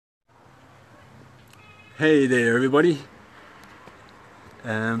Hey there, everybody.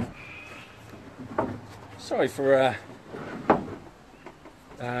 Sorry for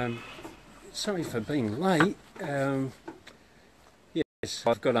sorry for being late. Yes,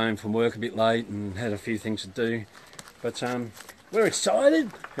 I've got home from work a bit late and had a few things to do, but we're excited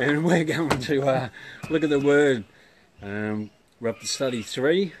and we're going to look at the Word. We're up to study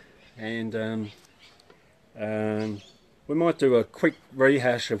 3, and we might do a quick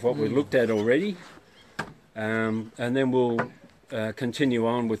rehash of what we looked at already. And then we'll continue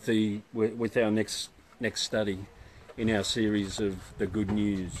on with our next study in our series of the Good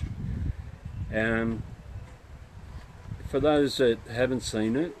News. For those that haven't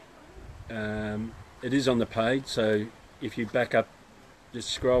seen it, it is on the page. So if you back up, just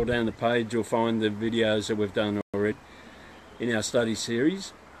scroll down the page, you'll find the videos that we've done already in our study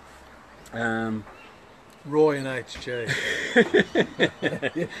series. Roy and HG.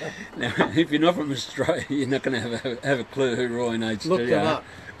 Now, if you're not from Australia, you're not going to have a clue who Roy and HG Look them are.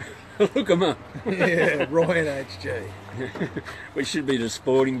 up. Look them up. Yeah, Roy and HG. We should be the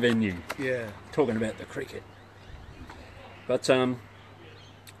sporting venue. Yeah. Talking about the cricket. But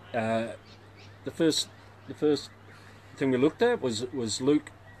the first thing we looked at was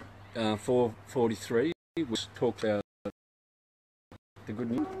Luke 4:43, which talked about the good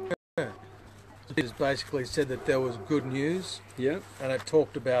news. It basically said that there was good news. Yeah. And it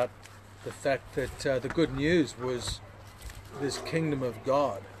talked about the fact that the good news was this kingdom of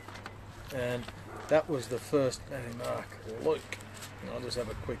God. And that was the first, Mark, Luke. I'll just have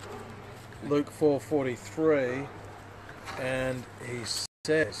a quick Luke 4:43, and he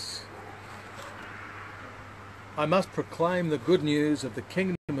says, I must proclaim the good news of the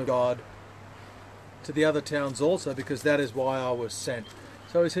kingdom of God to the other towns also, because that is why I was sent.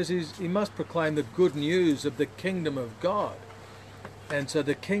 So he says he must proclaim the good news of the kingdom of God. And so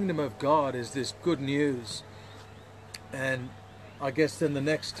the kingdom of God is this good news. And I guess then the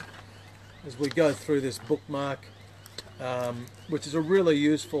next, as we go through this bookmark, which is a really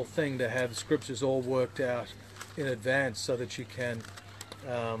useful thing to have scriptures all worked out in advance so that you can,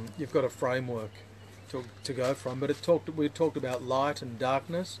 you've got a framework to go from. But we talked about light and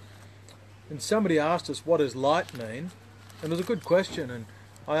darkness. And somebody asked us, what does light mean? And it was a good question, and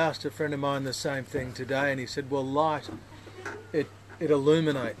I asked a friend of mine the same thing today, and he said, well, light, it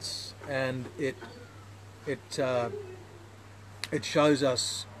illuminates, and it shows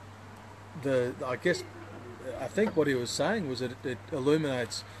us I think what he was saying was that it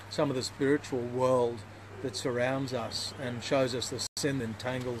illuminates some of the spiritual world that surrounds us and shows us the sin that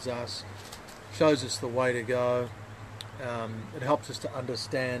entangles us, shows us the way to go. It helps us to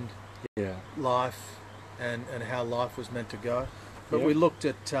understand life and how life was meant to go. But we looked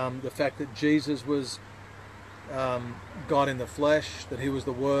at the fact that Jesus was God in the flesh, that he was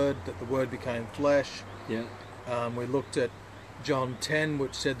the Word, that the Word became flesh. Yeah. We looked at John 10,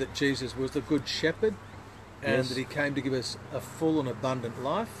 which said that Jesus was the Good Shepherd, and that he came to give us a full and abundant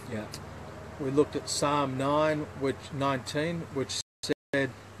life. Yeah. We looked at Psalm 19, which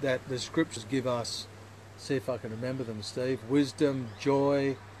said that the Scriptures give us, see if I can remember them, Steve, wisdom,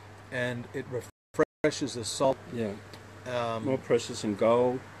 joy, and it refreshes the soul. Yeah. More precious than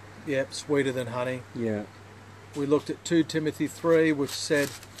gold. Yep, sweeter than honey. Yeah. We looked at 2 Timothy 3, which said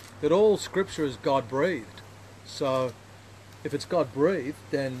that all Scripture is God-breathed. So if it's God-breathed,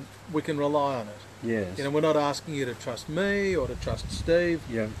 then we can rely on it. Yes. You know, we're not asking you to trust me or to trust Steve.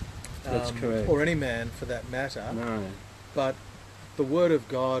 Yeah, that's correct. Or any man for that matter. No. But the Word of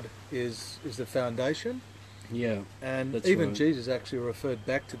God is the foundation. Yeah. And that's even right. Jesus actually referred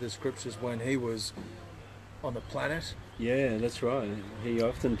back to the Scriptures when he was on the planet. Yeah, that's right. He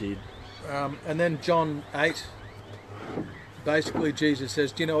often did. And then John 8, basically Jesus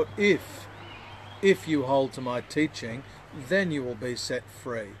says, do you know what, if you hold to my teaching, then you will be set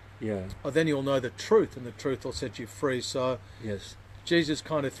free. Yeah. Or then you'll know the truth, and the truth will set you free. So Yes. Jesus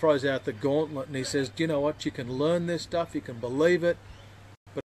kind of throws out the gauntlet, and he says, do you know what, you can learn this stuff, you can believe it,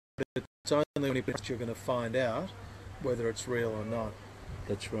 but it's only when you're going to find out whether it's real or not.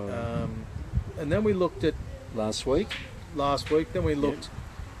 That's right. And then we looked at Last week. Then we looked,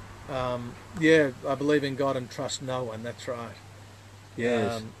 I believe in God and trust no one. That's right.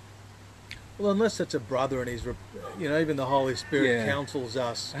 Yes. Well, unless it's a brother and he's, even the Holy Spirit counsels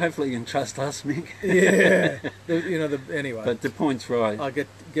us. Hopefully you can trust us, Mick. Yeah. Anyway. But the point's right. I get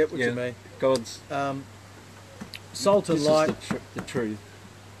what you mean. God's salt and this light. is the truth.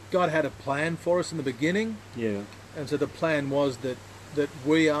 God had a plan for us in the beginning. Yeah. And so the plan was that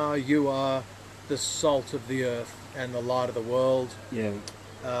you are the salt of the earth and the light of the world. Yeah.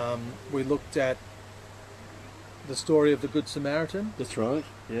 We looked at the story of the Good Samaritan That's right.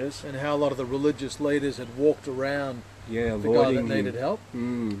 Yes. and how a lot of the religious leaders had walked around Yeah, the guy that avoiding needed him. help.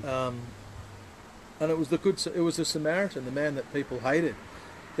 Mm. And it was the Samaritan, the man that people hated,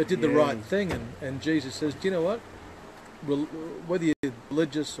 that did the Yeah. right thing. And Jesus says, do you know what? Whether you're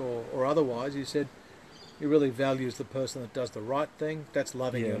religious or otherwise, he said, he really values the person that does the right thing. That's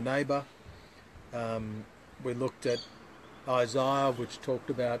loving Yeah. your neighbour. We looked at Isaiah, which talked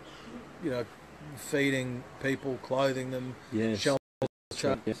about, feeding people, clothing them, Yes. shelter. That's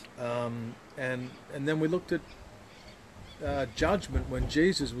right, yes. And then we looked at judgment when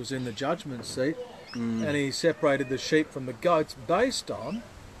Jesus was in the judgment seat, and he separated the sheep from the goats based on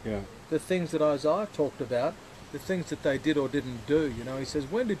Yeah. the things that Isaiah talked about, the things that they did or didn't do. He says,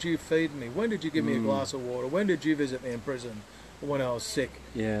 when did you feed me? When did you give me a glass of water? When did you visit me in prison? Or when I was sick?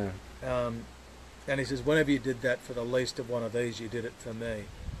 Yeah. And he says, whenever you did that for the least of one of these, you did it for me.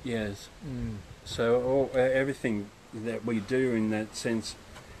 Yes. So everything that we do in that sense,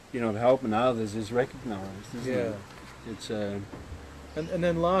 of helping others is recognised, isn't it? It's And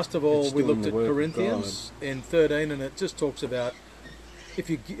then last of all, It's we doing looked the at work of Corinthians in 13, and it just talks about if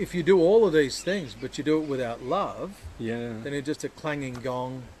you do all of these things, but you do it without love, yeah, then you're just a clanging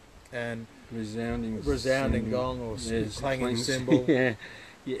gong and resounding resounding cymbal. gong or Yes, clanging cymbal. Yeah,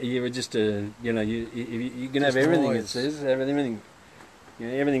 you were just you can have Just everything. noise. It says everything.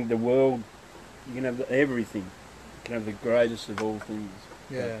 Everything. The world. You can have everything. You can have the greatest of all things.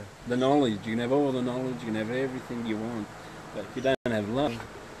 Yeah. The knowledge. You can have all the knowledge. You can have everything you want. But if you don't have love,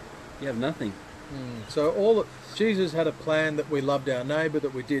 you have nothing. So Jesus had a plan that we loved our neighbour,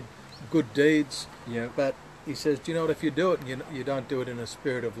 that we did good deeds. Yeah. But he says, do you know what? If you do it and you don't do it in a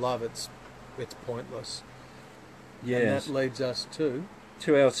spirit of love, it's pointless. Yes. And that leads us to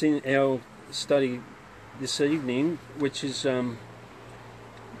our study this evening, which is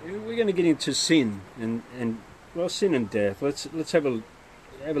we're going to get into sin and sin and death. Let's have a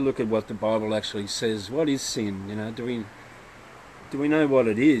look at what the Bible actually says. What is sin? Do we know what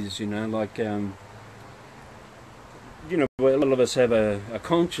it is? Like a lot of us have a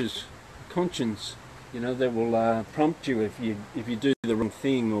conscience. That will prompt you if you do the wrong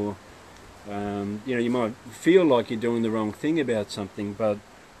thing, or you might feel like you're doing the wrong thing about something. But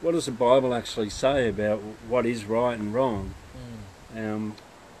what does the Bible actually say about what is right and wrong?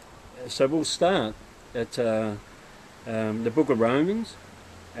 So we'll start at the book of Romans,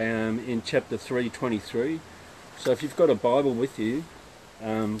 in chapter 3:23. So if you've got a Bible with you,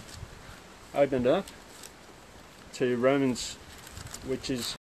 open it up to Romans, which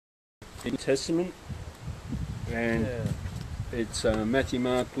is New Testament, and it's Matthew,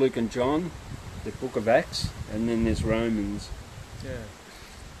 Mark, Luke and John, the book of Acts, and then there's Romans.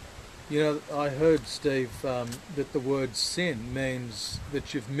 I heard, Steve, that the word sin means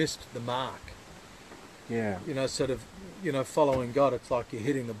that you've missed the mark. Yeah. Following God, it's like you're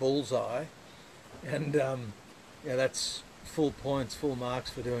hitting the bullseye, and that's full points, full marks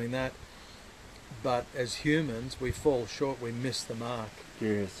for doing that. But as humans, we fall short, we miss the mark.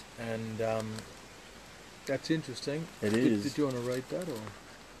 Yes. And that's interesting. It is. Did you want to read that, or?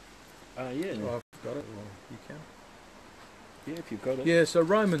 Yeah. Oh, I've got it. Or you can. Yeah, if you've got it. Yeah. So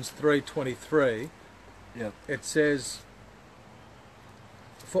Romans 3:23. Yeah. It says,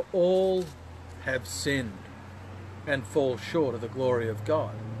 "For all have sinned and fall short of the glory of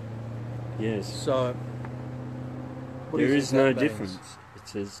God." Yes. So what do you There think is no that means? difference. It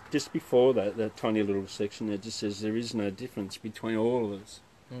says just before that tiny little section, it just says there is no difference between all of us.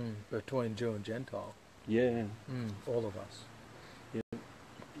 Between Jew and Gentile. Yeah. All of us.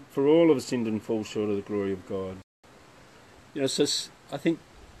 For all of us sinned and fall short of the glory of God. So I think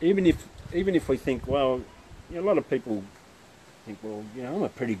even if we think, well, a lot of people think, well, I'm a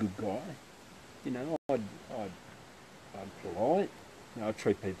pretty good guy. I'm polite. I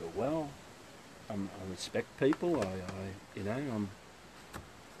treat people well. I respect people. I'm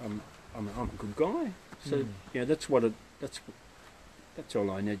a good guy. So that's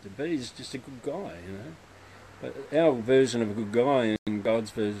all I need to be, is just a good guy. But our version of a good guy and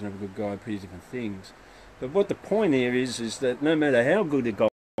God's version of a good guy are pretty different things. But what the point here is that no matter how good a guy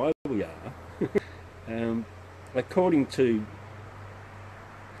we are, according to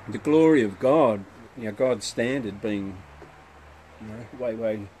the glory of God, God's standard being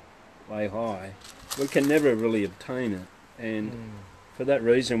way high, we can never really obtain it. And for that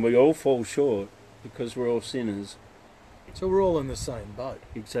reason, we all fall short, because we're all sinners. So we're all in the same boat.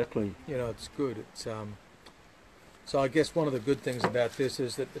 Exactly. It's good. It's So I guess one of the good things about this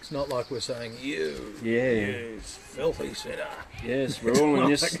is that it's not like we're saying, you filthy sinner. Yes, we're all in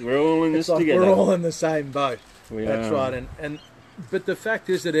this. We're all in this like together. We're all in the same boat. We That's are. right. But the fact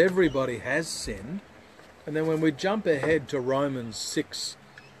is that everybody has sinned, And then when we jump ahead to Romans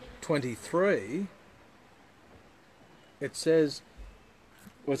 6:23, it says,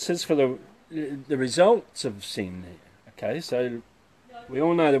 Well, it says for the results of sin. Okay, so we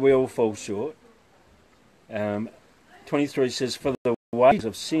all know that we all fall short. 23 says, for the wages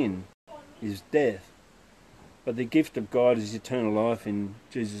of sin is death, but the gift of God is eternal life in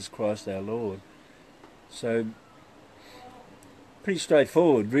Jesus Christ our Lord. So, pretty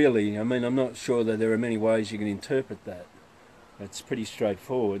straightforward, really. I mean, I'm not sure that there are many ways you can interpret that. It's pretty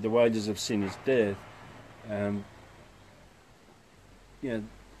straightforward. The wages of sin is death.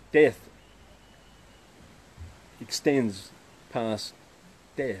 Death extends past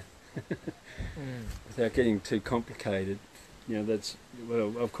death. Without getting too complicated. That's,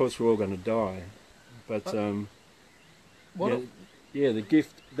 well, of course we're all going to die. But, the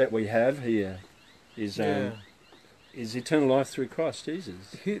gift that we have here is eternal life through Christ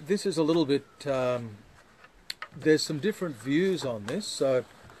Jesus. This is a little bit, there's some different views on this, so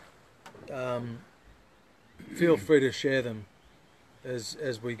feel free to share them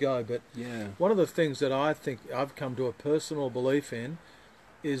as we go. But one of the things that I think I've come to a personal belief in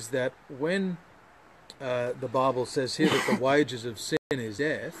is that when the Bible says here that the wages of sin is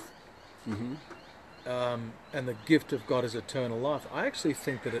death, and the gift of God is eternal life, I actually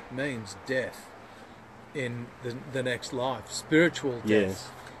think that it means death in the next life, spiritual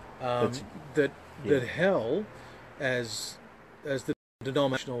death. That hell, as the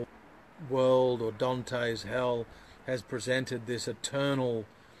denominational world or Dante's hell has presented this eternal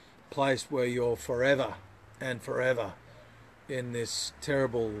place where you're forever and forever in this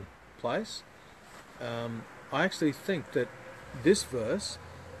terrible place. I actually think that this verse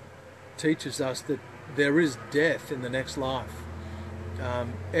teaches us that there is death in the next life.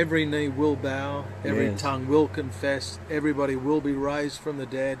 Every knee will bow, every tongue will confess, everybody will be raised from the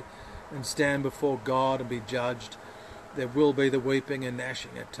dead and stand before God and be judged. There will be the weeping and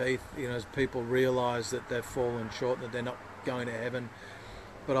gnashing of teeth, as people realise that they've fallen short and that they're not going to heaven.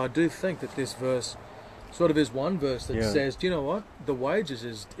 But I do think that this verse sort of is one verse that says, do you know what? The wages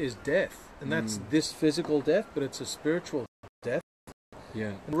is death. And that's this physical death, but it's a spiritual death.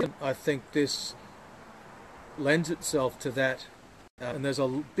 Yeah. And I think this lends itself to that. And there's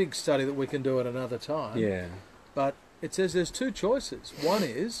a big study that we can do at another time. Yeah. But it says there's two choices. One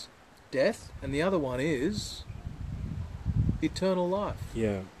is death, and the other one is eternal life.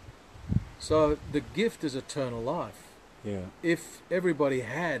 Yeah. So the gift is eternal life. Yeah. If everybody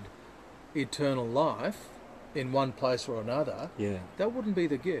had eternal life in one place or another, that wouldn't be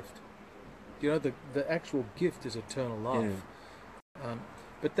the gift. The actual gift is eternal life. Yeah.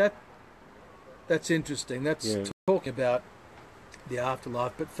 But that's interesting. That's talking about the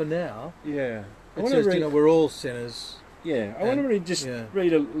afterlife. But for now, it says, we're all sinners. Yeah, I want to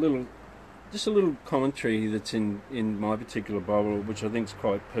read a little commentary that's in my particular Bible, which I think is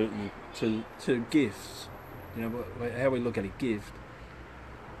quite pertinent to gifts. How we look at a gift.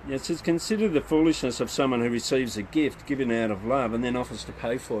 It says, consider the foolishness of someone who receives a gift given out of love and then offers to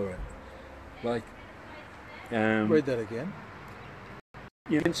pay for it. Read that again.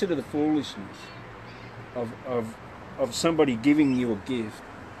 Consider the foolishness of somebody giving you a gift,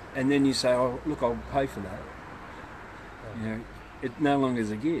 and then you say, "Oh, look, I'll pay for that." It no longer is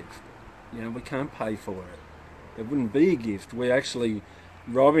a gift. We can't pay for it. It wouldn't be a gift. We're actually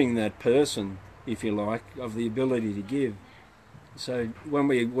robbing that person, if you like, of the ability to give. So when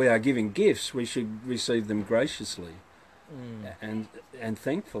we are giving gifts, we should receive them graciously and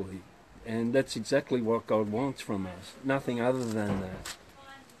thankfully. And that's exactly what God wants from us. Nothing other than that.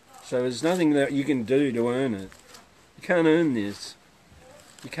 So there's nothing that you can do to earn it. You can't earn this.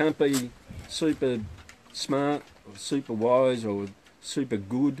 You can't be super smart or super wise or super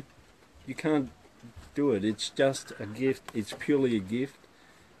good. You can't do it. It's just a gift. It's purely a gift.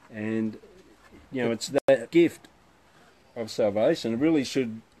 And, it's that gift of salvation. It really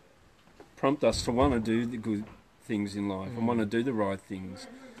should prompt us to want to do the good things in life and want to do the right things.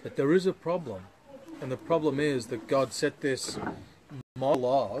 But there is a problem. And the problem is that God set this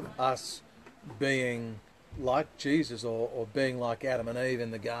model of us being like Jesus or being like Adam and Eve in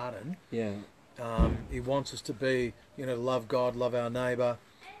the garden. Yeah. He wants us to be, love God, love our neighbour.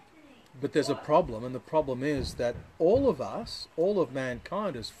 But there's a problem, and the problem is that all of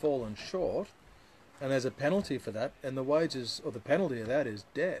mankind has fallen short, and there's a penalty for that, and the wages or the penalty of that is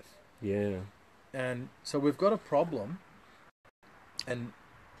death. Yeah. And so we've got a problem, and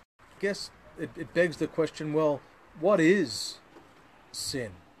I guess it begs the question, well, what is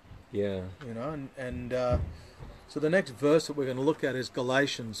sin? Yeah. So the next verse that we're going to look at is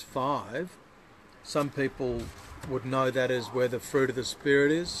Galatians 5. Some people would know that as where the fruit of the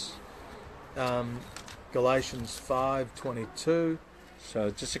Spirit is. Galatians 5:22. So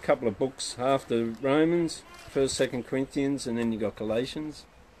just a couple of books after Romans, 1st, 2nd Corinthians, and then you got Galatians.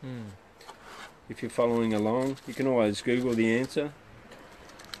 If you're following along, you can always Google the answer.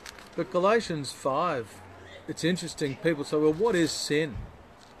 But Galatians 5, it's interesting. People say, well, what is sin?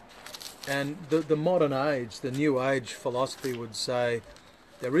 And the modern age, the new age philosophy would say,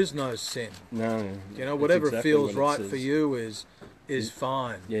 there is no sin. No. You know, whatever exactly feels what it right for says. you is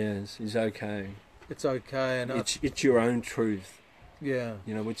fine. Yes, is okay. It's okay. And It's your own truth, yeah.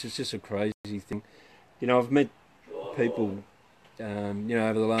 you know, which is just a crazy thing. You know, I've met people, you know,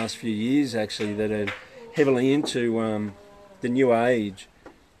 over the last few years actually that are heavily into the new age,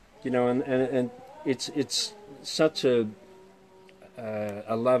 you know, and it's such a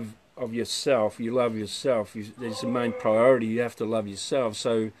love of yourself. You love yourself. There's the main priority. You have to love yourself.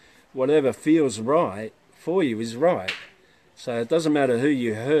 So whatever feels right for you is right. So it doesn't matter who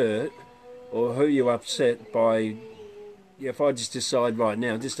you hurt or who you upset by. If I just decide right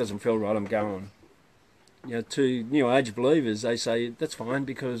now, this doesn't feel right, I'm going. You know, to new age believers, they say that's fine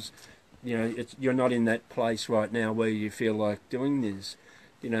because, you know, you're not in that place right now where you feel like doing this.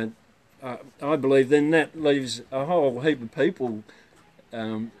 You know, I believe then that leaves a whole heap of people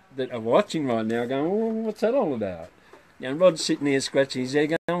that are watching right now going, well, what's that all about? You know, Rod's sitting there scratching his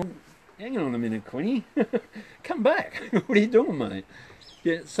head going, hang on a minute, Quinny, come back. What are you doing, mate?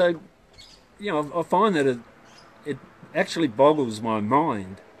 Yeah, so, you know, I find that it actually boggles my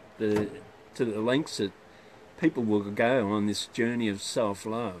mind to the lengths that people will go on this journey of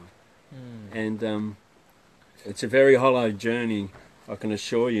self-love. And it's a very hollow journey, I can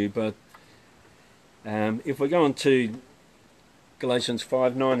assure you, but if we go on to Galatians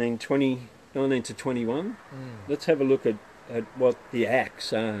 5, 19 to 21, let's have a look at what the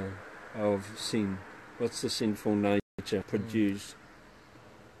acts are of sin. What's the sinful nature produce?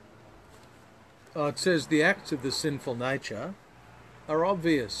 It says the acts of the sinful nature are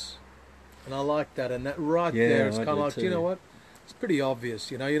obvious. And I like that. And that right there, it's I kind of do like, too. you know what? It's pretty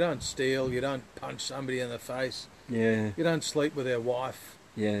obvious. You know, you don't steal, you don't punch somebody in the face, Yeah, you don't sleep with their wife,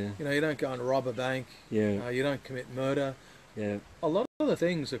 yeah, you know, you don't go and rob a bank, yeah, you don't commit murder. yeah, A lot of the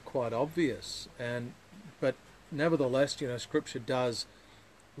things are quite obvious, but nevertheless, you know, Scripture does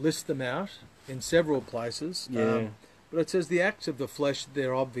list them out in several places. yeah, But it says the acts of the flesh,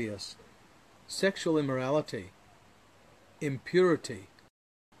 they're obvious. Sexual immorality, impurity,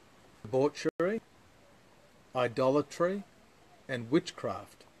 debauchery, idolatry, and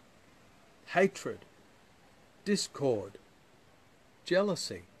witchcraft, hatred, discord,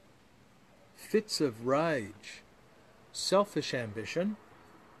 jealousy, fits of rage, selfish ambition,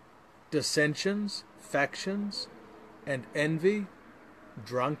 dissensions, factions, and envy,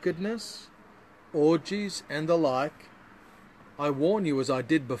 drunkenness, orgies, and the like. I warn you, as I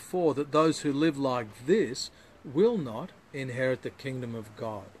did before, that those who live like this will not inherit the kingdom of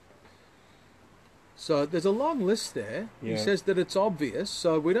God. So there's a long list there. Yeah. He says that it's obvious,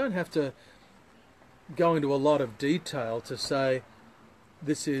 so we don't have to go into a lot of detail to say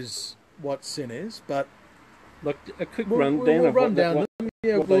this is what sin is, but like a quick we'll rundown of run what, down what, them.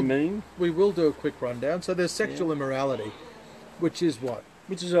 Yeah, what they mean. we will do a quick rundown. So there's sexual immorality, which is what?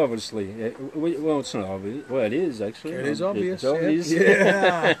 Which is obviously, well, it's not obvious. Well, it is actually. It is obvious. It's obvious.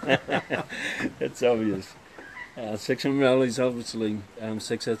 Yeah. It's obvious. Sexual immorality is obviously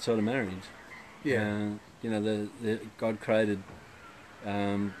sex outside of marriage. Yeah. You know, the God created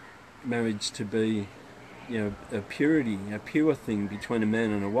marriage to be, you know, a purity, a pure thing between a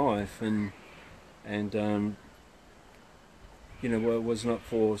man and a wife, and you know, it was not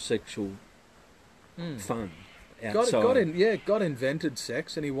for sexual fun outside. God invented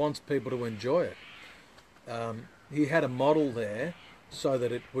sex, and He wants people to enjoy it. He had a model there so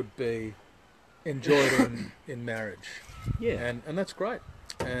that it would be enjoyed in marriage. Yeah. And that's great.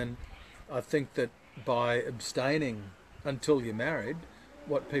 And I think that by abstaining until you're married,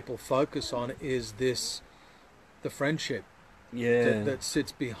 what people focus on is the friendship that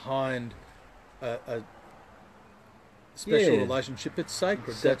sits behind a special relationship. It's sacred.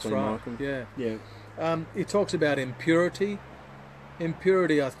 Exactly, That's right. Michael. Yeah. Yeah. He talks about impurity.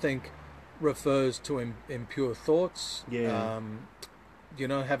 Impurity, I think, refers to impure thoughts. Yeah. You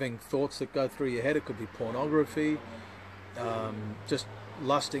know, having thoughts that go through your head. It could be pornography, just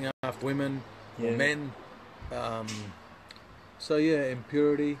lusting after women or men. So yeah,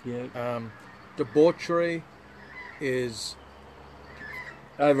 impurity. Yeah. Debauchery is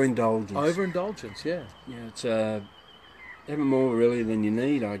Overindulgence. overindulgence. Yeah. Yeah, it's having more really than you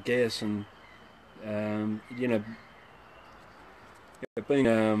need, I guess, and you know, being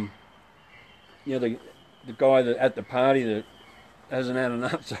you know, the guy that at the party that hasn't had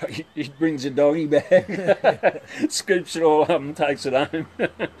enough, so he brings a doggy bag, scoops it all up and takes it home.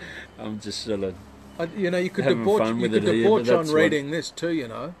 I'm just sort of you could having debauch, fun you with could it here, debauch but on that's reading this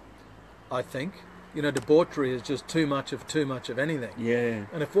too, I think. Debauchery is just too much of anything. Yeah.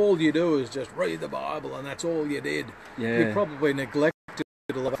 And if all you do is just read the Bible and that's all you did, you probably neglected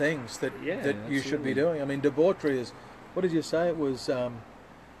a lot of things that you should be doing. I mean, debauchery is, what did you say? It was...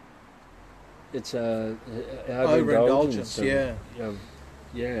 it's overindulgence, yeah.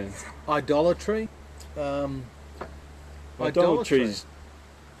 Idolatry. Idolatry is,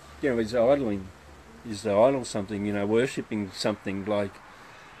 is idling. Is to idol something, worshipping something like,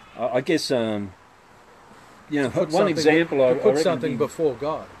 I guess, one example. I put something before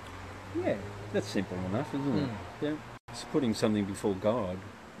God. Yeah, that's simple enough, isn't it? Yeah, it's putting something before God.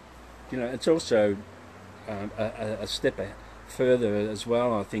 It's also a step further as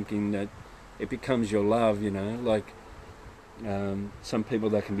well. I think in that it becomes your love. Like some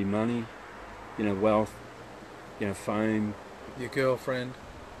people, that can be money, wealth, fame, your girlfriend,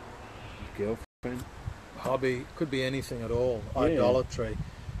 hobby, could be anything at all. Yeah. Idolatry,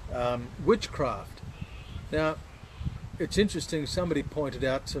 witchcraft. Now, it's interesting. Somebody pointed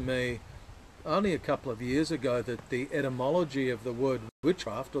out to me only a couple of years ago that the etymology of the word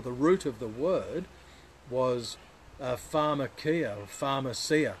witchcraft, or the root of the word, was pharmakia or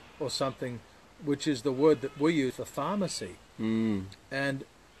pharmacia or something, which is the word that we use for pharmacy. And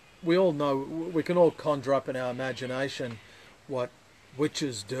we all know, we can all conjure up in our imagination what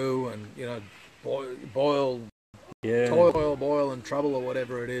witches do, and boil, boil and trouble, or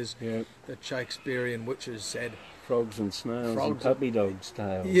whatever it is that Shakespearean witches said. Frogs and snails and puppy dogs'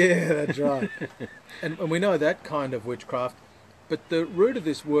 tails. Yeah, that's right. and we know that kind of witchcraft. But the root of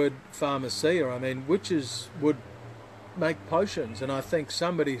this word pharmacia, I mean, witches would make potions, and I think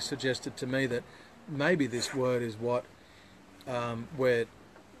somebody suggested to me that maybe this word is what where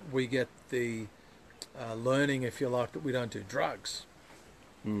we get the learning, if you like, that we don't do drugs.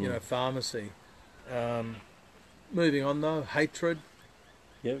 Pharmacy. Moving on though, hatred.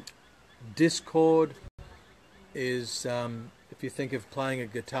 Yep. Discord is, if you think of playing a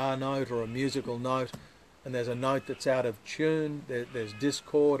guitar note or a musical note, and there's a note that's out of tune, there's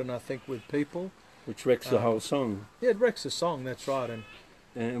discord, and I think with people. Which wrecks the whole song. Yeah, it wrecks the song, that's right.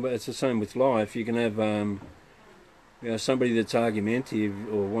 And it's the same with life. You can have somebody that's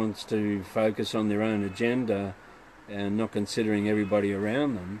argumentative or wants to focus on their own agenda and not considering everybody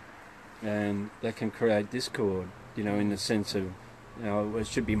around them, and that can create discord, in the sense of, it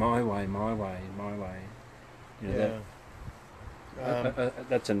should be my way, my way, my way.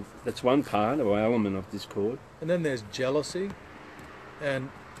 That's one part or element of discord. And then there's jealousy, and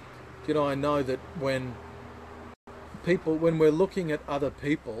I know that when we're looking at other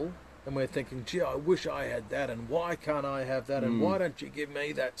people and we're thinking, gee, I wish I had that, and why can't I have that, and why don't you give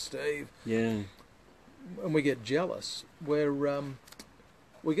me that, Steve? Yeah. And we get jealous,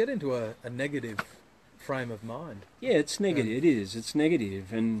 we get into a negative frame of mind. Yeah, it's negative. It is. It's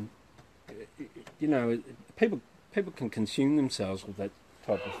negative, and people can consume themselves with that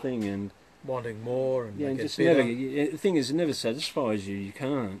type of thing, and wanting more, and and just never. The thing is, it never satisfies you. You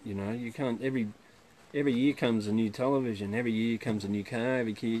can't. You can't. Every year comes a new television. Every year comes a new car.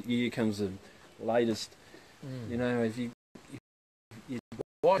 Every year comes the latest. If you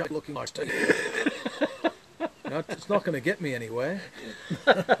why are you looking like Steve? It's not going to get me anywhere.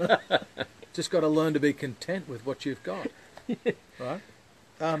 Just got to learn to be content with what you've got, right?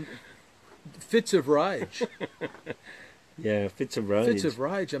 Fits of rage. Yeah, fits of rage. Fits of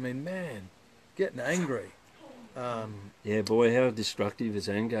rage. I mean, man, getting angry. Yeah, boy, how destructive is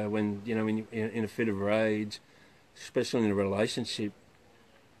anger when when you're in a fit of rage, especially in a relationship.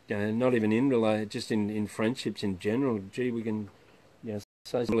 Not even just in friendships in general. Gee, we can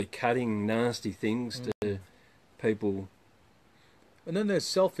say really cutting, nasty things to people. And then there's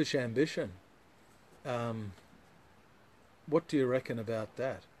selfish ambition. What do you reckon about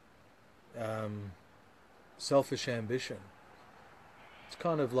that? Selfish ambition. It's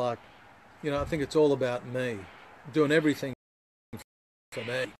kind of like, I think it's all about me, doing everything for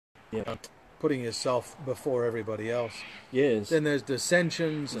me. Yeah. Putting yourself before everybody else. Yes. Then there's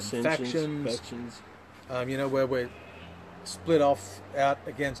dissensions and factions. Where we're split off out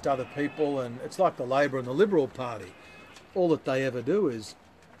against other people, and it's like the Labor and the Liberal Party. All that they ever do is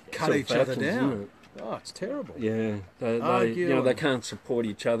cut each other down. Oh, it's terrible. Yeah, they can't support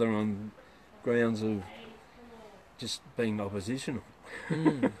each other on grounds of just being oppositional.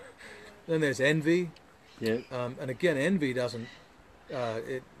 Then there's envy. Yeah. And again, envy doesn't.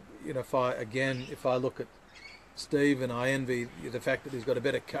 If I look at Steve and I envy the fact that he's got a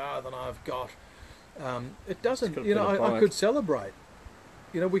better car than I've got, it doesn't. I could celebrate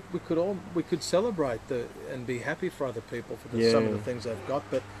we could celebrate and be happy for other people for some of the Yeah. things they've got,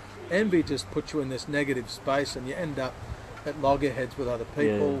 but envy just puts you in this negative space, and you end up at loggerheads with other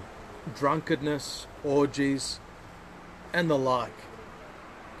people, drunkenness, orgies, and the like.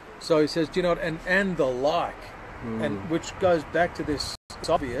 So he says, do you know what? And the like, and which goes back to this. It's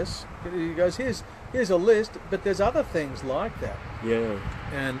obvious. He goes, here's a list, but there's other things like that. Yeah.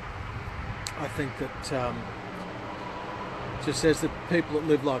 And I think that just says that people that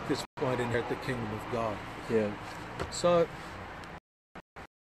live like this won't inherit the kingdom of God. Yeah. So,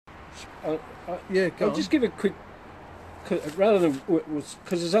 I, yeah, go I'll on. just give a quick, rather than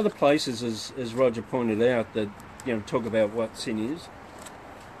because there's other places, as Roger pointed out, that talk about what sin is.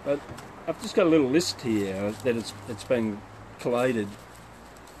 But I've just got a little list here that it's been collated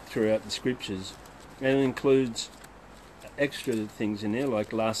throughout the scriptures, and it includes extra things in there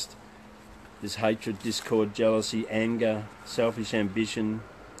like lust, there's hatred, discord, jealousy, anger, selfish ambition,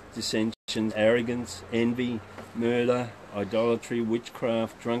 dissension, arrogance, envy, murder, idolatry,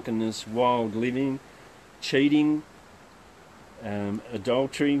 witchcraft, drunkenness, wild living, cheating,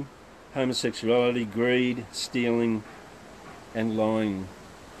 adultery, homosexuality, greed, stealing, and lying.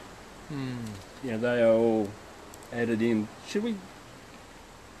 They are all added in. Should we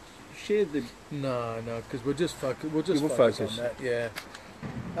share the? No, because we'll just focus. We'll just We'll focus focus. on that. Yeah.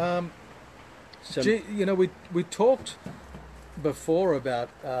 Some, we talked before about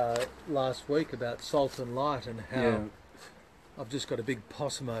last week about salt and light and how yeah. I've just got a big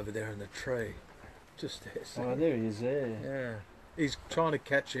possum over there in the tree, just there. So, Oh, there he is. There. yeah, he's trying to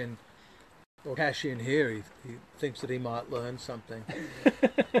cash in here. He thinks that he might learn something.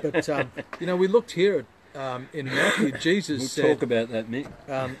 But we looked here at, in Matthew. Jesus We'll said, talk about that, Mick.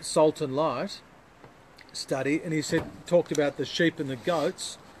 salt and light study, and he talked about the sheep and the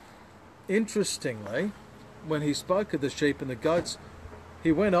goats. Interestingly, when he spoke of the sheep and the goats,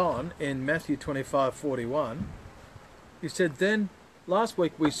 he went on in Matthew 25:41. He said, then last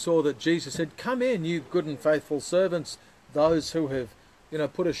week we saw that Jesus said, come in, you good and faithful servants, those who have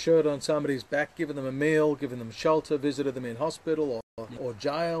put a shirt on somebody's back, given them a meal, given them shelter, visited them in hospital or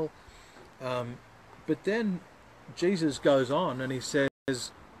jail. But then Jesus goes on and he says,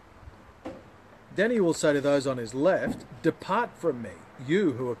 then he will say to those on his left, depart from me,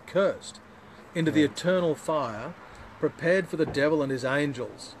 you who are cursed, into the eternal fire, prepared for the devil and his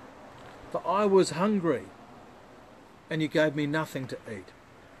angels. For I was hungry, and you gave me nothing to eat.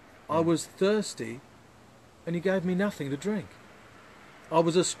 I was thirsty, and you gave me nothing to drink. I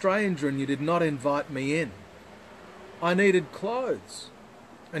was a stranger, and you did not invite me in. I needed clothes,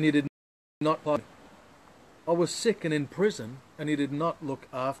 and you did not clothe me. I was sick and in prison, and you did not look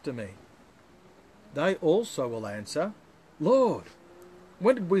after me. They also will answer, Lord,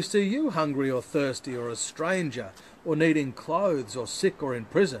 when did we see you hungry or thirsty or a stranger or needing clothes or sick or in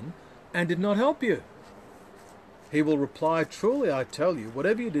prison and did not help you? He will reply, truly I tell you,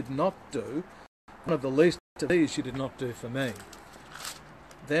 whatever you did not do, one of the least of these you did not do for me.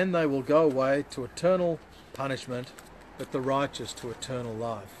 Then they will go away to eternal punishment, but the righteous to eternal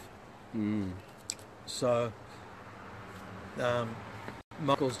life. So,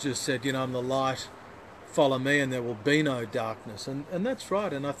 Michael's just said, I'm the light, follow me and there will be no darkness. And that's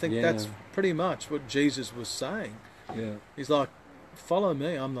right, and I think that's pretty much what Jesus was saying. Yeah. He's like, follow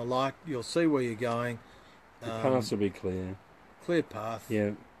me, I'm the light, you'll see where you're going. The paths will be clear. Clear path.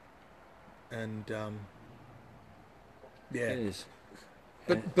 Yeah. And, Yes.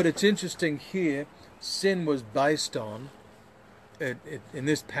 But it's interesting here, sin was based on, in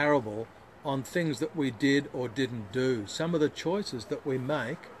this parable, on things that we did or didn't do. Some of the choices that we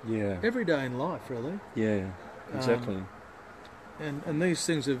make Yeah. every day in life, really. Yeah. Exactly. And these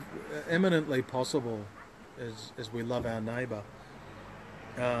things are eminently possible as we love our neighbour.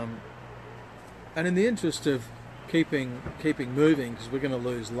 And in the interest of keeping moving, because we're going to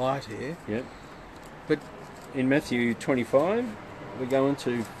lose light here. Yep. But in Matthew 25, we're going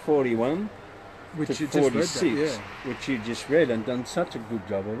to 41 which to you just read 46, that, which you just read and done such a good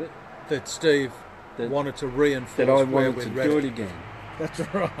job of it that Steve that, wanted to reinforce that I where wanted we to read do it. it again. That's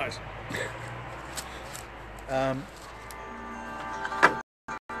right.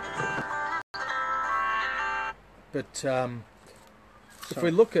 But if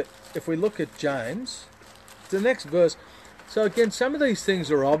we look at James, the next verse. So again, some of these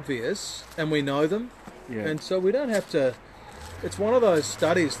things are obvious and we know them, Yeah. and so we don't have to. It's one of those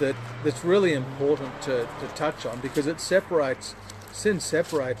studies that's really important to touch on, because sin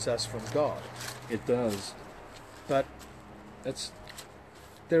separates us from God. It does. But That's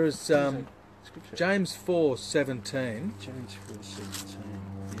there is scripture. James 4:17. James 4:17.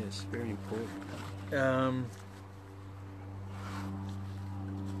 Yes, very important.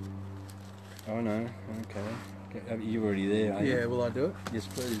 Oh no, okay. You're already there, are you? Yeah, will I do it? Yes,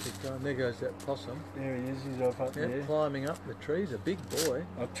 please. Keep going. There goes that possum. There he is, he's off up Yeah, there. climbing up the trees, a big boy.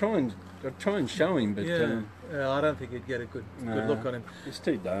 I'll try and show him, but Yeah, I don't think you'd get a good look on him. it's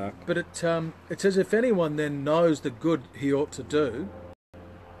too dark. But it says if anyone then knows the good he ought to do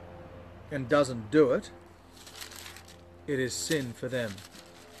and doesn't do it, it is sin for them.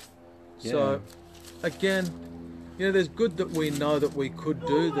 Yeah. So, again, there's good that we know that we could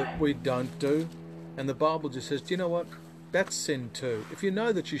do that we don't do, and the Bible just says, do you know what? That's sin too. If you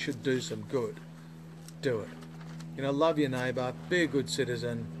know that you should do some good, do it. Love your neighbour, be a good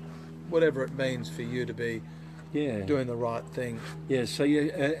citizen, whatever it means for you to be doing the right thing. Yeah, so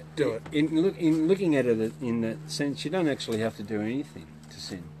you do it. In looking at it in that sense, you don't actually have to do anything to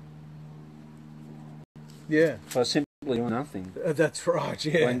sin. Yeah. By simply doing nothing. That's right,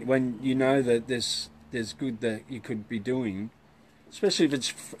 yeah. When you know that there's good that you could be doing, especially if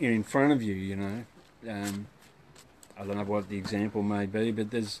it's in front of you, I don't know what the example may be,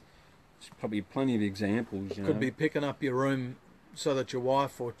 but there's probably plenty of examples. Could be picking up your room so that your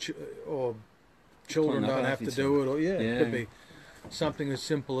wife or children don't have to do it, or it could be something as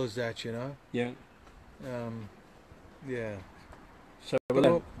simple as that. Yeah. Yeah. So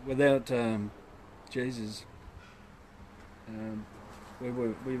without Jesus, we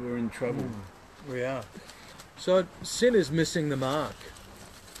were in trouble. We are. So sin is missing the mark,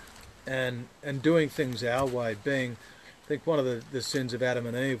 and doing things our way. I think one of the sins of Adam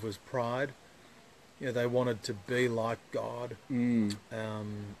and Eve was pride. They wanted to be like God. And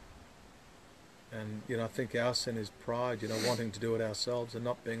I think our sin is pride. Wanting to do it ourselves and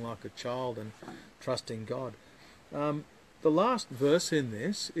not being like a child and trusting God. The last verse in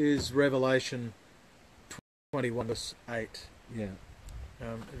this is Revelation 21 verse 8. Yeah.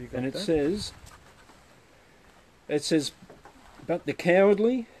 Have you got and that? It says, but the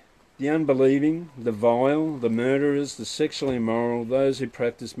cowardly, the unbelieving, the vile, the murderers, the sexually immoral, those who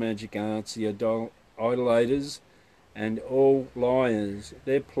practice magic arts, the idolaters, and all liars,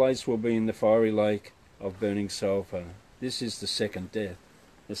 their place will be in the fiery lake of burning sulphur. This is the second death.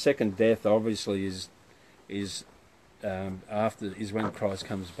 The second death, obviously, is when Christ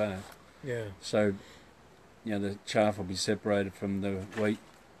comes back. Yeah. So, the chaff will be separated from the wheat,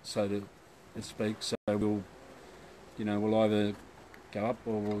 so to speak. So we'll either go up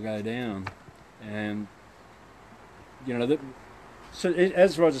or we'll go down. And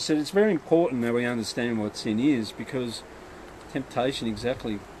as Roger said, it's very important that we understand what sin is, because temptation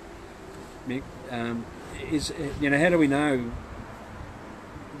exactly, Mick, is how do we know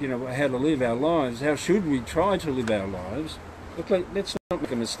how to live our lives? How should we try to live our lives? Look, let's not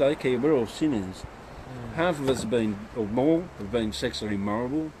make a mistake here. We're all sinners. Half of us have been, or more, have been sexually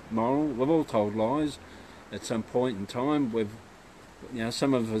moral. We've all told lies at some point in time.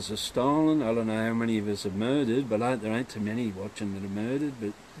 Some of us have stolen. I don't know how many of us have murdered, but there ain't too many watching that have murdered.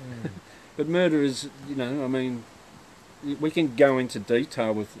 But but murder is, we can go into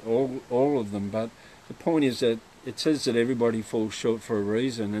detail with all of them. But the point is that it says that everybody falls short for a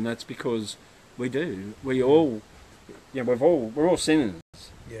reason, and that's because we do. We all, we're all sinners.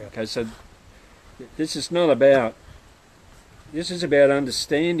 Yeah. Okay, so this is about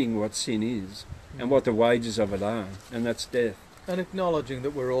understanding what sin is and what the wages of it are, and that's death. And acknowledging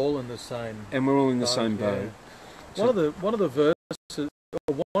that we're all in the same. And we're all in the same boat. Yeah. One of the verses,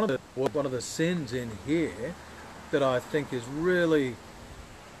 or one of the sins in here that I think is really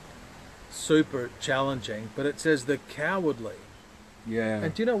super challenging, but it says the cowardly. Yeah.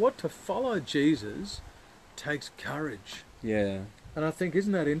 And do you know what? To follow Jesus takes courage. Yeah. And I think,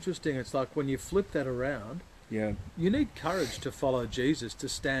 isn't that interesting? It's like when you flip that around, you need courage to follow Jesus, to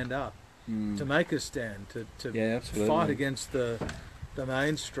stand up, to make a stand, to fight against the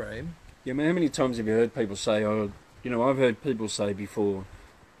mainstream. Yeah, how many times have you heard people say, I've heard people say before,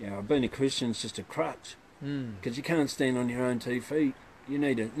 I've been a Christian, it's just a crutch, because you can't stand on your own 2 feet. You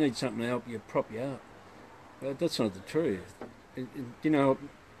need something to help you, prop you up. But that's not the truth.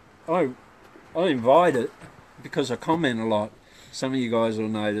 I invite it because I comment a lot. Some of you guys will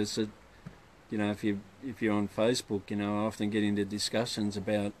notice that, if you're on Facebook, I often get into discussions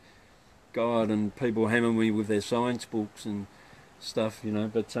about God, and people hammer me with their science books and stuff,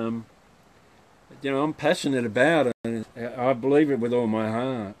 but I'm passionate about it, and I believe it with all my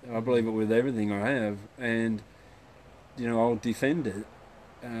heart. I believe it with everything I have, and I'll defend it.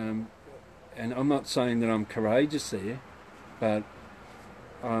 And I'm not saying that I'm courageous there, but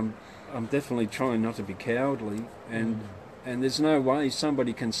I'm definitely trying not to be cowardly, and there's no way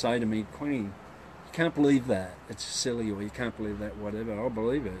somebody can say to me, Quinny, you can't believe that, it's silly, or you can't believe that, whatever. I'll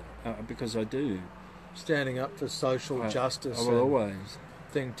believe it, because I do. Standing up for social justice. I will always.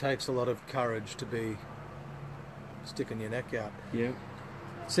 thing takes a lot of courage to be sticking your neck out. Yeah. It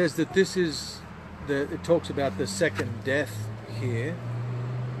says that this is it talks about the second death here,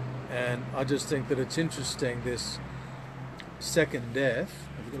 and I just think that it's interesting, this second death.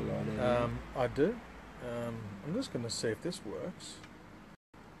 Have you got a light out there? I do. I'm just going to see if this works.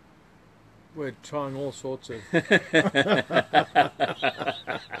 We're trying all sorts of...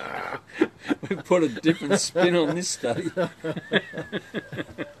 We put a different spin on this study.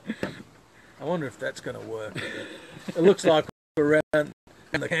 I wonder if that's going to work. It looks like we're around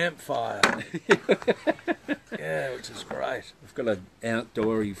the campfire. Yeah, which is great. We've got an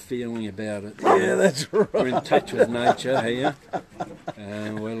outdoory feeling about it. Yeah, that's right. We're in touch with nature here.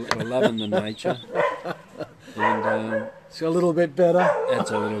 We're loving the nature. And it's a little bit better.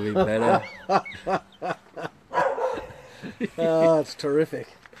 that's a little bit better. Oh, it's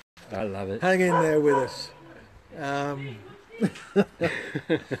terrific. I love it. Hang in there with us.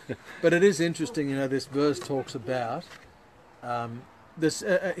 But it is interesting, you know, this verse talks about this.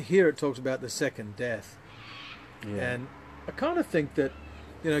 Here it talks about the second death. Yeah. And I kind of think that,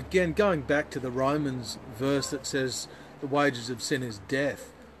 you know, again, going back to the Romans verse that says the wages of sin is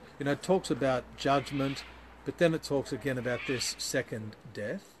death, you know, it talks about judgment, but then it talks again about this second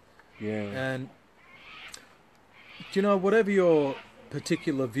death. Yeah. And, you know, whatever your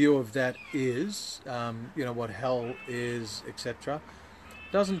particular view of that is, you know, what hell is, etc.,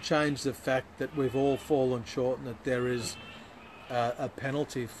 doesn't change the fact that we've all fallen short and that there is a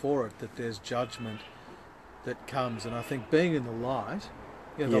penalty for it, that there's judgment that comes. And I think being in the light,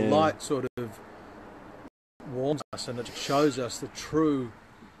 you know, the light sort of warns us and it shows us the true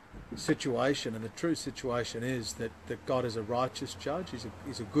situation, and the true situation is that God is a righteous judge, he's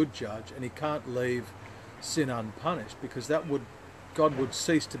a good judge, and he can't leave sin unpunished, because God would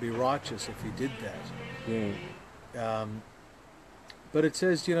cease to be righteous if he did that. Yeah. But it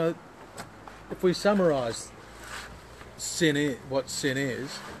says, you know, if we summarise what sin is,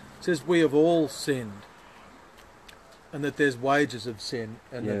 it says we have all sinned, and that there's wages of sin,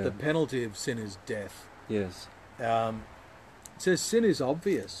 and that the penalty of sin is death. Yes. It says sin is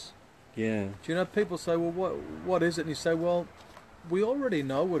obvious. Yeah. Do you know, people say, well, what is it? And you say, well, we already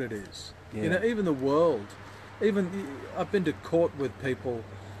know what it is. Yeah. You know, even the world, I've been to court with people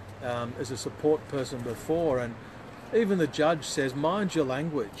as a support person before, and even the judge says, mind your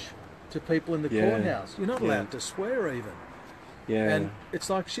language to people in the courthouse. You're not allowed to swear even. Yeah. And it's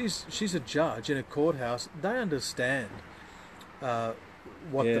like she's a judge in a courthouse. They understand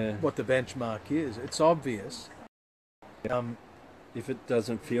what the benchmark is. It's obvious. If it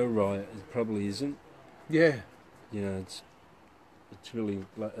doesn't feel right, it probably isn't. Yeah. You know, it's really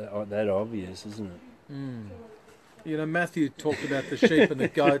that obvious, isn't it? Mm. You know, Matthew talked about the sheep and the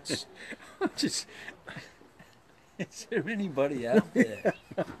goats. Is there anybody out there?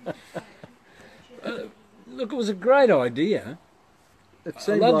 Look, it was a great idea. It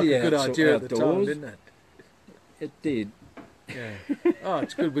seemed like a good idea at the time, didn't it? It did. Yeah. Oh,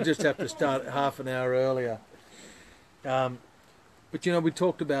 it's good. We just have to start half an hour earlier. But, you know, we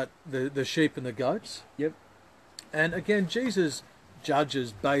talked about the sheep and the goats. Yep. And again, Jesus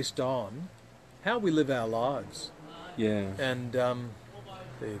judges based on how we live our lives. Yeah. And there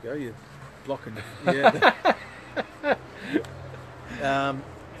you go, you're blocking. Yeah. And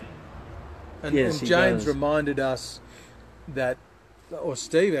James reminded us that, or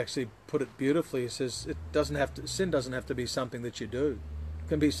Steve actually put it beautifully. He says sin doesn't have to be something that you do. It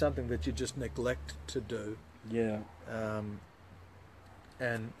can be something that you just neglect to do. Yeah.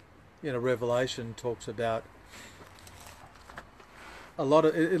 And you know, Revelation talks about a lot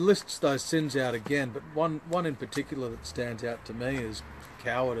of it lists those sins out again, but one in particular that stands out to me is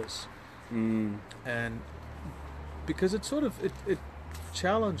cowardice. And because it sort of it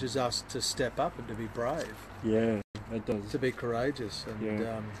challenges us to step up and to be brave. Yeah, it does. To be courageous, and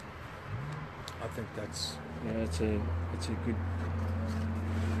I think that's it's a good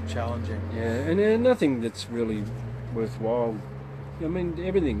challenging. Yeah, and nothing that's really worthwhile. I mean,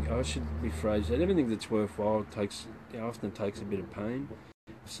 everything. I should rephrase that. Everything that's worthwhile often takes a bit of pain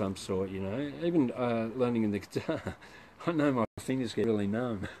of some sort. You know, even learning the guitar. I know my fingers get really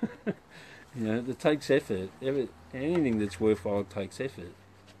numb. You know, it takes effort. Anything that's worthwhile takes effort.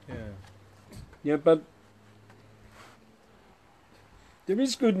 Yeah. Yeah, but there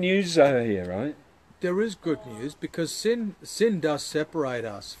is good news over here, right? There is good news, because sin does separate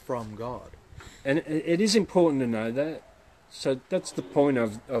us from God. And it is important to know that. So that's the point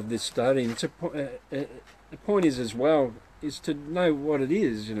of this study. And the point is as well is to know what it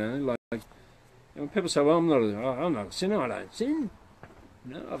is. You know, like when people say, "Well, I'm not a sinner. I don't sin.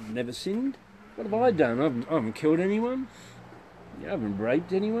 No, I've never sinned. What have I done? I haven't killed anyone. I haven't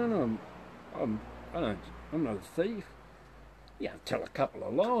raped anyone. I'm not a thief. Yeah, I tell a couple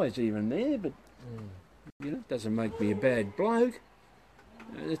of lies even there, but it doesn't make me a bad bloke.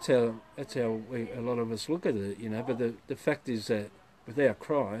 That's how a lot of us look at it, But the fact is that without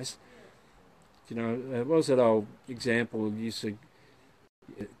Christ, what was that old example you used to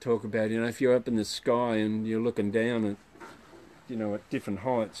talk about? If you're up in the sky and you're looking down at, at different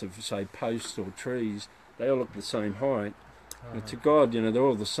heights of, say, posts or trees, they all look the same height. But to God, they're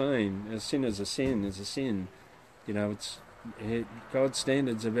all the same. A sin is a sin is a sin. God's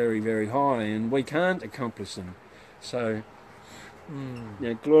standards are very, very high, and we can't accomplish them. So,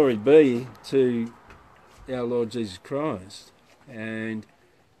 glory be to our Lord Jesus Christ. And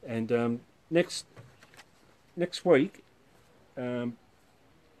next week, we'll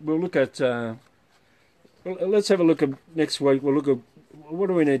look at. Let's have a look at next week. We'll look at what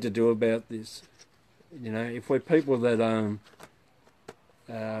do we need to do about this. If we're people that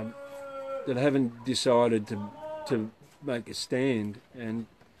that haven't decided to make a stand, and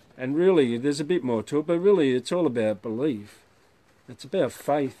really there's a bit more to it, but really it's all about belief. It's about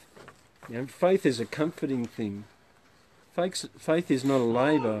faith. Faith is a comforting thing. Faith is not a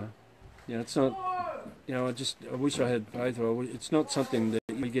labour. It's not. I wish I had faith. Or it's not something that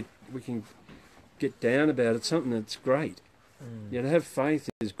we can get down about. It's something that's great. To have faith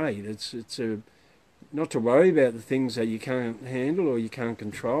is great. It's not to worry about the things that you can't handle or you can't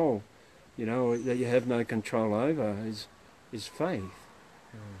control. That you have no control over is faith.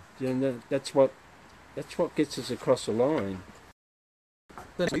 That's what gets us across the line.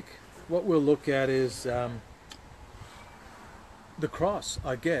 This week, what we'll look at is the cross,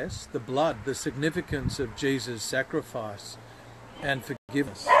 I guess, the blood, the significance of Jesus' sacrifice and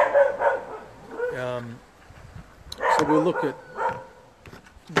forgiveness. So we'll look at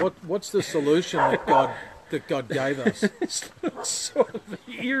what's the solution that God gave us. It's sort of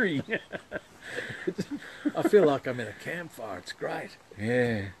eerie. I feel like I'm in a campfire. It's great.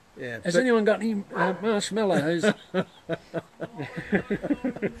 Yeah. Yeah. Has anyone got any marshmallows?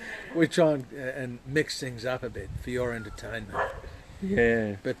 We try and mix things up a bit for your entertainment.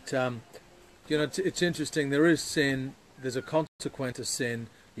 Yeah. But it's interesting. There is sin. There's a consequence of sin,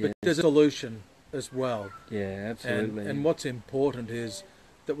 but there's a solution as well. Yeah, absolutely. And what's important is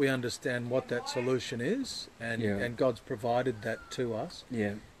that we understand what that solution is, and God's provided that to us.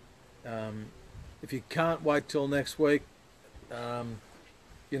 Yeah. If you can't wait till next week,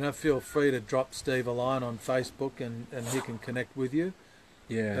 feel free to drop Steve a line on Facebook, and he can connect with you.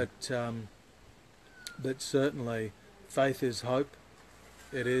 Yeah. But certainly, faith is hope.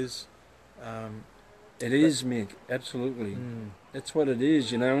 It is. It is, Mick. Absolutely. That's what it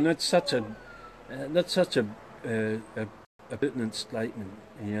is, and that's such a pertinent statement.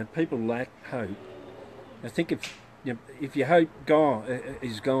 People lack hope. I think if your hope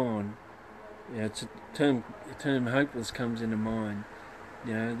is gone, it's a term hopeless comes into mind.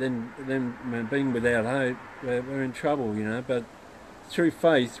 Then being without hope, we're in trouble. But through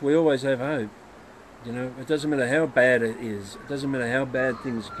faith, we always have hope. It doesn't matter how bad it is. It doesn't matter how bad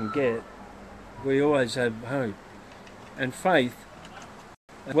things can get. We always have hope. And faith,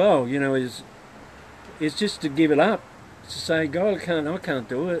 well, is just to give it up. To say, God, I can't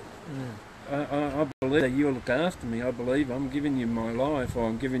do it. I believe that you'll look after me. I believe I'm giving you my life, or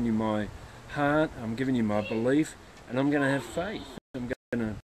I'm giving you my heart. I'm giving you my belief, and I'm going to have faith. I'm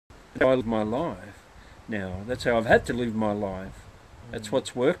going to live my life. Now, that's how I've had to live my life. That's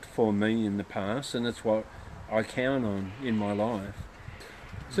what's worked for me in the past, and that's what I count on in my life.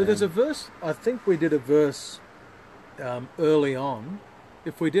 So there's a verse, I think we did a verse early on.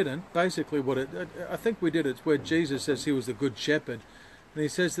 If we didn't, basically I think we did, it's where Jesus says he was the good shepherd. And he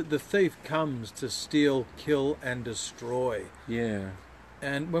says that the thief comes to steal, kill and destroy. Yeah.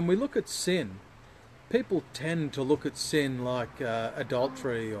 And when we look at sin, people tend to look at sin like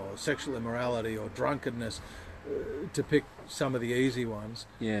adultery or sexual immorality or drunkenness, to pick some of the easy ones.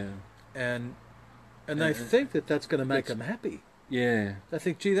 Yeah. And they think that that's going to make them happy. Yeah. They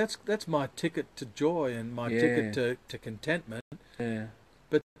think, gee, that's my ticket to joy and my ticket to contentment. Yeah.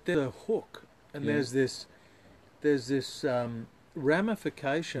 But there's a hook, and there's this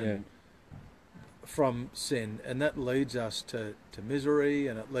ramification from sin, and that leads us to misery,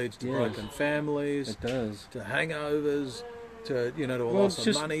 and it leads to broken families. It does. To hangovers, to a loss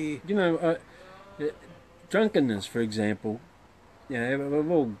of money. Drunkenness, for example.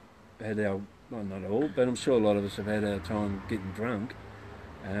 We've all had our, well, not all, but I'm sure a lot of us have had our time getting drunk.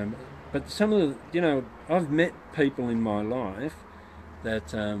 But some of the, I've met people in my life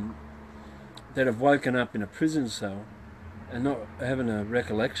that have woken up in a prison cell and not having a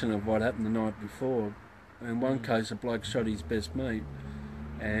recollection of what happened the night before, In one case, a bloke shot his best mate,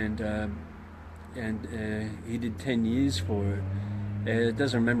 and he did 10 years for it.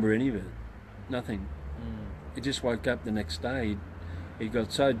 Doesn't remember any of it, nothing. He just woke up the next day. He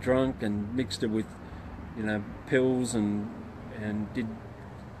got so drunk and mixed it with, pills and did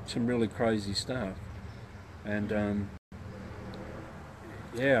some really crazy stuff. And I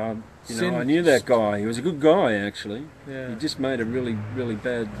knew that guy. He was a good guy, actually. Yeah. He just made a really, really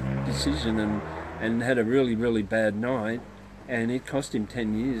bad decision and had a really, really bad night, and it cost him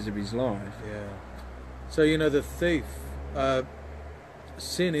 10 years of his life. Yeah. So, the thief,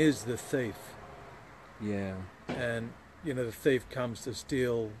 sin is the thief. Yeah. And, the thief comes to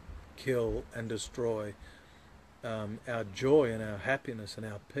steal, kill and destroy our joy and our happiness and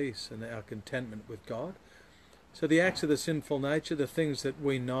our peace and our contentment with God. So the acts of the sinful nature, the things that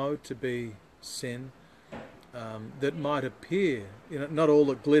we know to be sin, that might appear, not all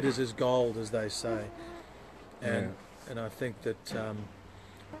that glitters is gold, as they say. And I think that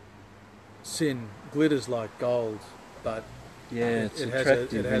sin glitters like gold, but it's it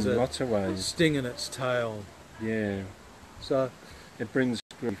attractive has in a lots of ways. sting in its tail. Yeah. So It brings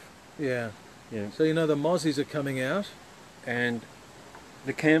grief. yeah. Yeah. So the mozzies are coming out. And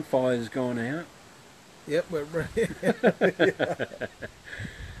the campfire's gone out. Yep, we're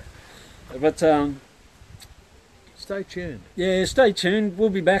But stay tuned. yeah, stay tuned.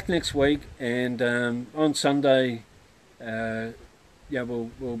 We'll be back next week, and on Sunday, we'll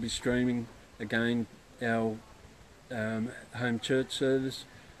be streaming again our home church service,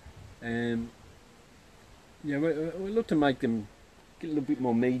 and we look to make them get a little bit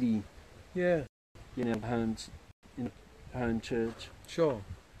more meaty. Yeah, Home church. sure.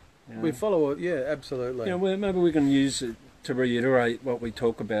 We follow it. Yeah, absolutely. Maybe we can use it to reiterate what we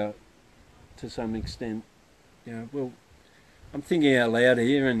talk about to some extent. I'm thinking out loud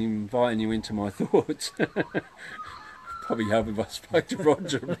here and inviting you into my thoughts. Probably hope if I spoke to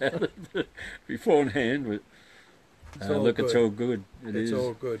Roger about it beforehand, but it's all good. It's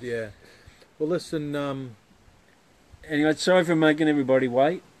all good, yeah. Well, listen. Anyway, sorry for making everybody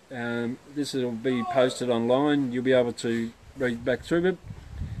wait. This will be posted online. You'll be able to read back through it.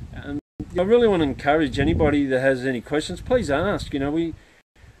 I really want to encourage anybody that has any questions. Please ask. I don't.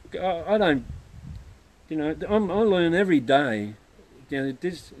 I learn every day.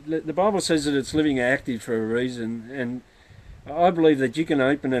 The Bible says that it's living active for a reason, and I believe that you can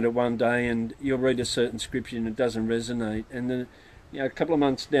open it at one day and you'll read a certain scripture and it doesn't resonate, and then a couple of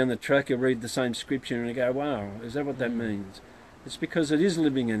months down the track you'll read the same scripture and you go, "Wow, is that what that means?" It's because it is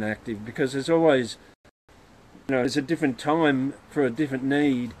living and active. Because there's always, there's a different time for a different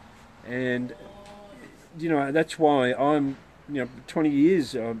need, and that's why I'm. 20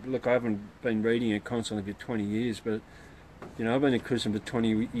 years, look, I haven't been reading it constantly for 20 years, but, I've been a Christian for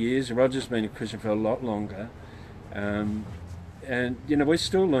 20 years. Roger's been a Christian for a lot longer. And, we're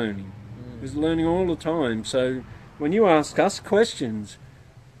still learning. We're learning all the time. So when you ask us questions,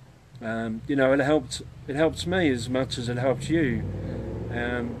 it helps me as much as it helps you.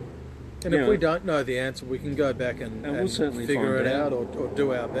 And if we don't know the answer, we can go back and we'll certainly figure it out or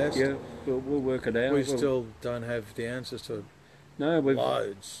do our best. Yeah, we'll work it out. We still don't have the answers to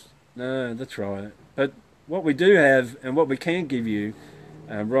loads. No, that's right. But what we do have and what we can give you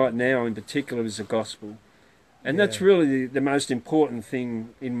right now in particular is the gospel. And that's really the most important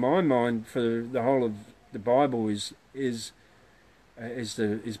thing in my mind for the whole of the Bible is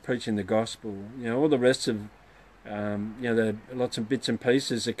preaching the gospel. All the rest of the lots of bits and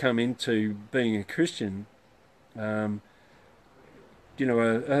pieces that come into being a Christian, are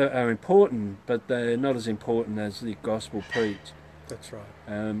important, but they're not as important as the gospel preached. That's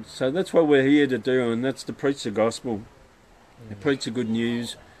right. So that's what we're here to do, and that's to preach the gospel, to preach the good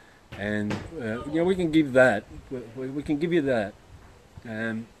news, and we can give that. We can give you that.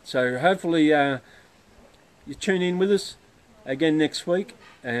 So hopefully you tune in with us again next week.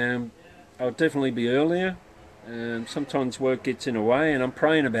 I'll definitely be earlier. Sometimes work gets in the way, and I'm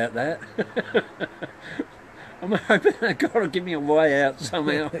praying about that. I'm hoping that God will give me a way out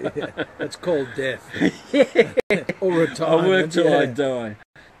somehow. That's called death. Or retirement. I'll work till I die.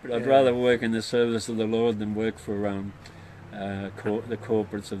 But I'd rather work in the service of the Lord than work for the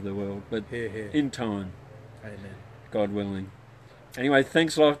corporates of the world. But in time. Amen. God willing. Anyway,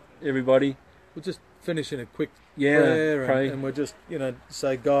 thanks a lot, everybody. We'll just finish in a quick prayer. Pray. And we'll just,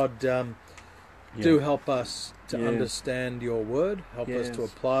 say, God, do help us to understand your word. Help us to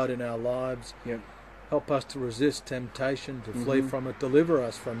apply it in our lives. Yep. Help us to resist temptation, to flee from it, deliver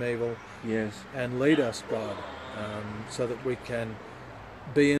us from evil, and lead us, God, so that we can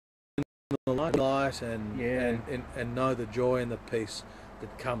be in the light and know the joy and the peace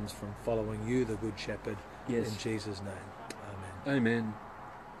that comes from following you, the Good Shepherd. Yes. In Jesus' name. Amen. Amen.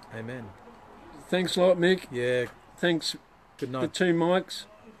 Amen. Thanks a lot, Mick. Yeah. Thanks, Good the night. two Mikes,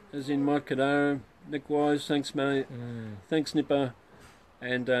 as in Mike Cadaro, Nick Wise. Thanks, mate. Thanks, Nipper.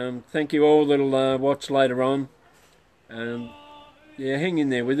 And thank you all that'll watch later on. Yeah, hang in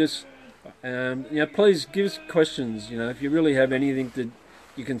there with us. Please give us questions. If you really have anything that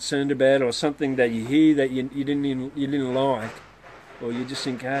you're concerned about, or something that you hear that you didn't like, or you just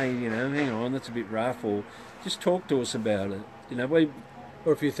think, hey, hang on, that's a bit rough, or just talk to us about it.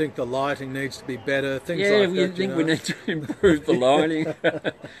 Or if you think the lighting needs to be better, things Yeah, like if that. you think we need to improve the lighting.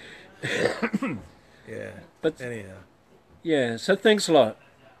 Yeah. But Anyhow. yeah, so thanks a lot.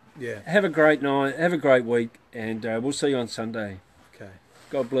 Yeah. Have a great night. Have a great week, and we'll see you on Sunday. Okay.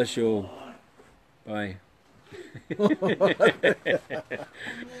 God bless you all. Bye.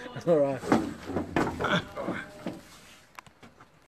 All right.